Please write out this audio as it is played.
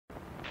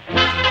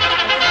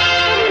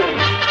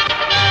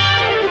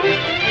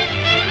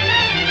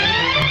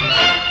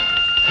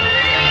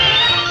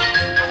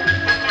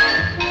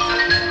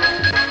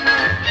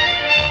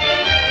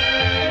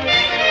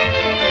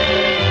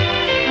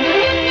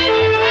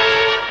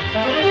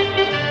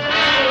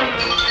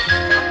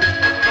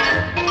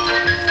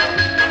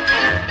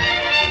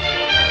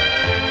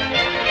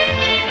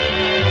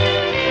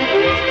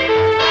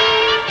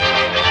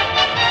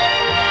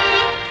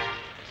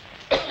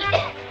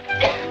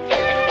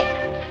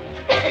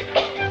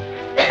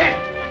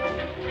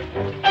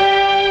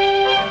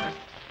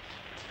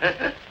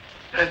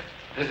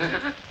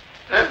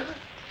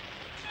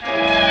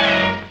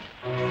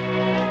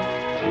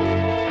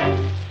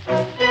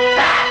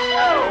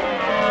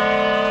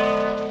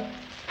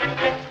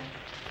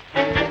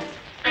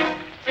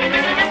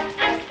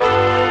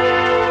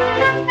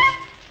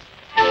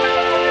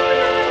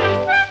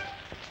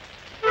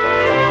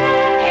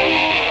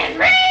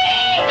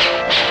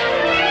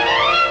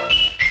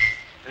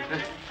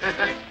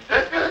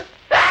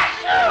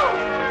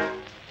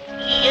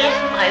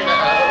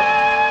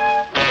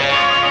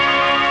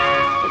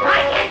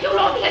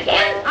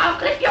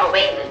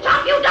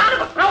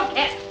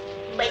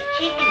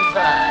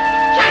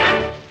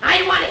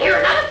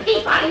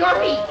sleep out of your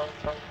feet.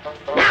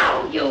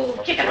 Now, you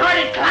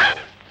chicken-hearted clown,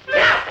 get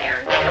out there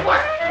and get to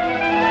work.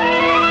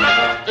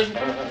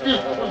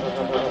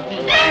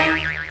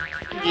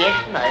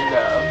 Yes, my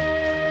love.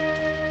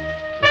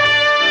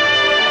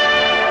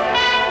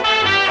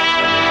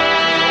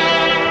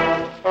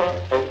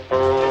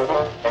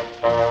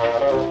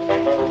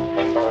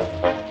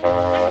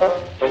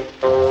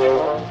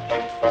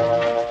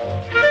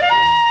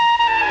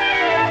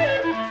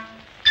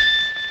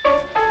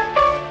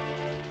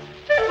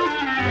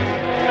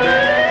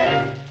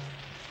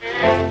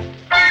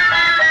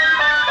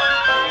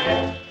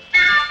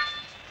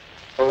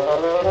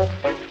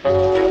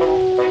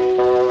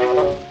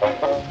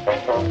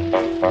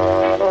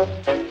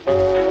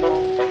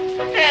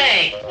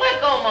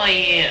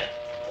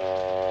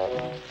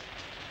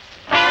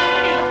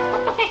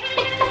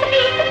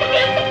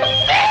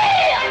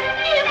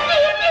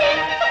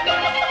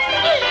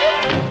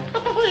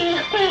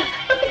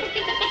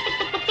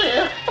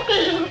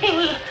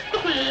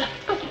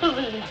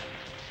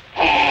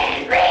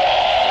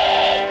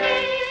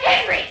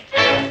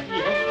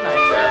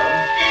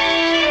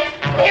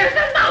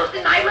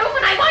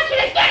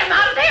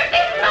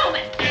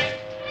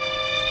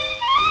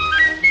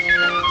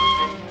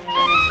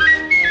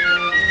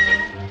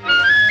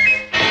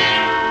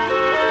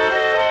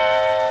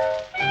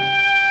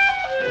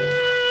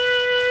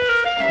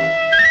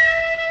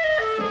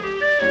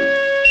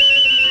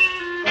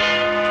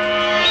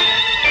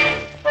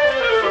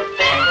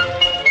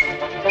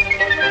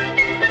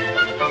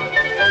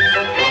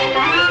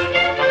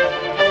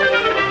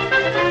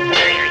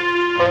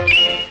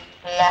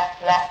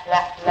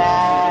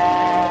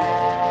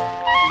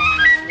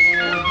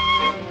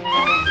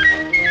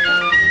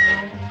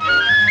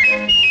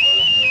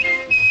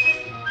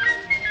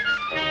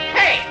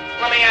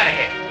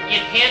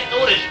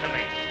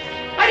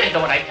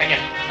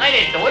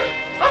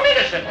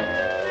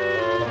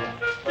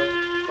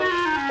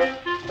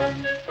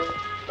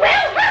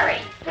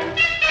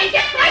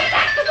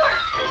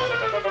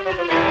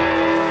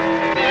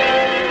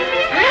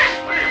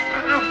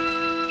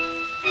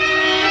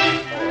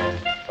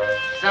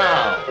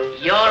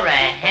 You're a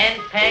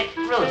Henpecked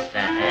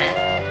Rooster,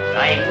 huh? I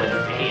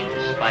wouldn't be in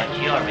the spot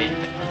you're in.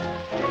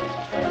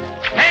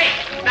 Hey!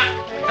 Now,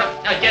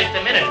 just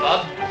a minute,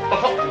 Bob.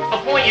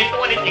 Before you do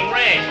anything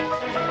rash.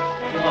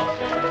 Look,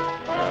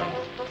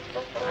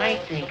 I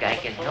think I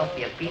can help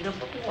you be the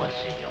boss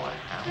in your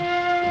house.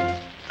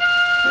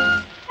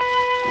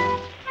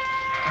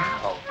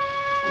 How?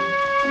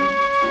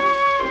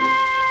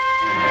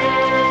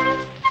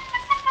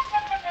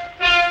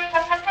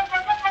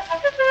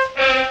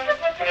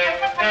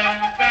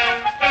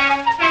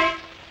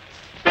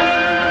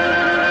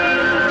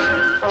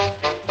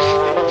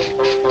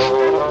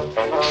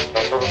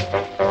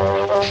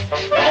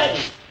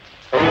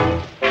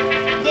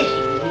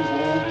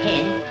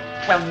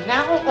 From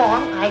now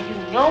on, I do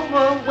no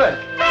more work.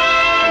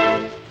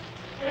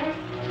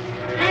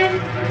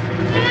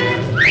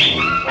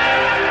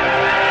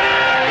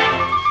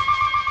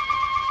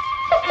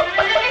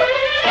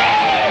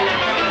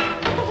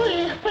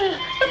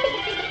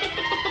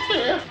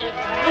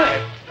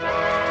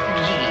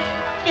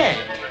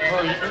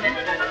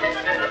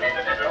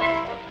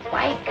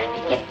 I've got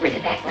to get rid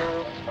of that now.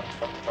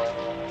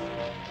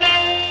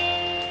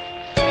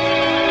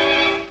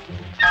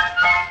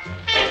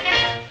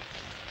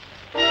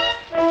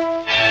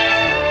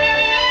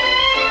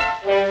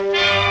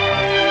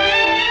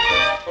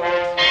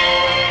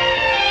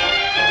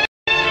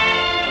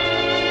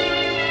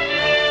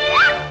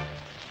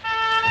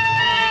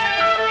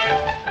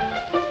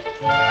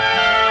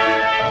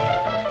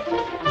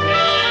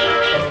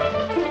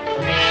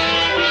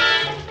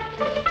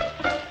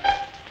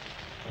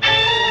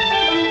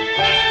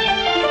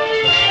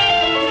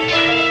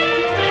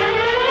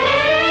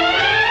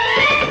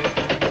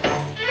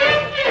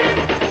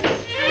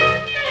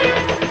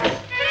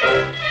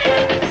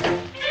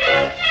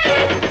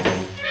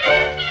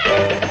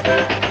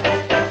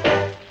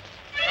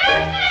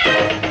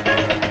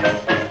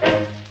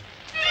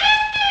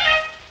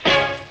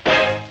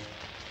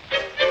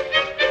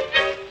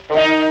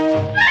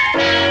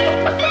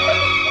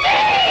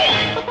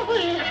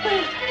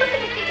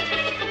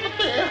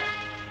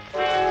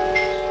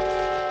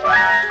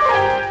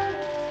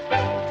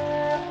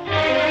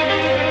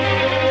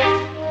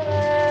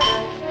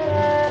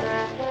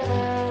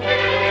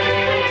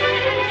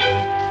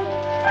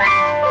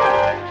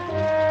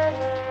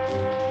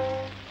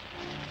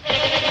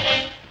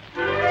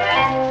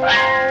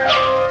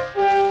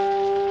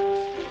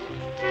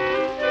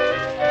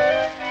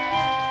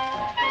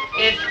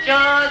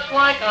 Just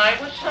like I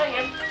was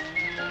saying,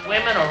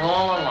 women are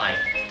all alike.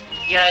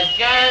 You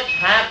just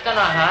have to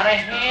know how to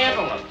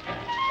handle them.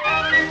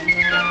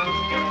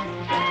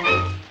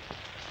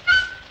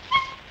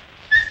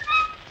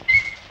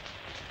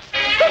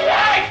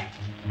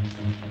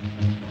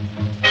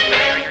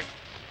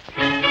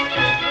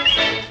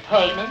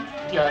 Herman,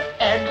 you're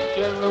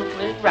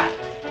absolutely right.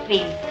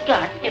 We've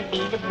got to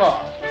be the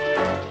boss.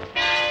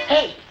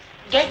 Hey,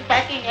 get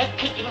back in that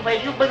kitchen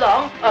where you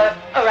belong, or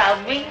or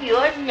I'll wring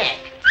your neck.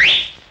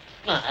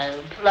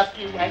 I'll pluck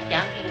you right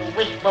down to your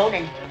wishbone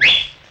and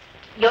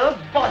your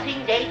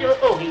bossing days are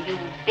over, you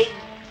big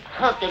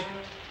hunk of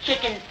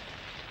chicken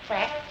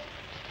fat.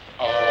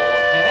 Oh,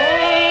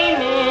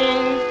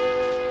 Herman.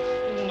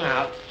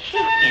 Now,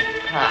 chicken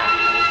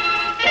pie.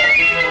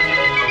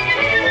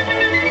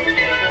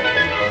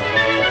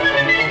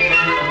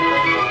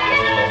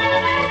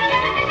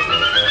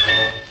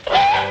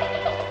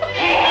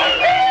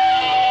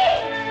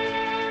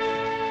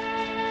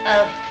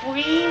 A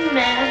free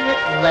man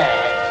at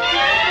last.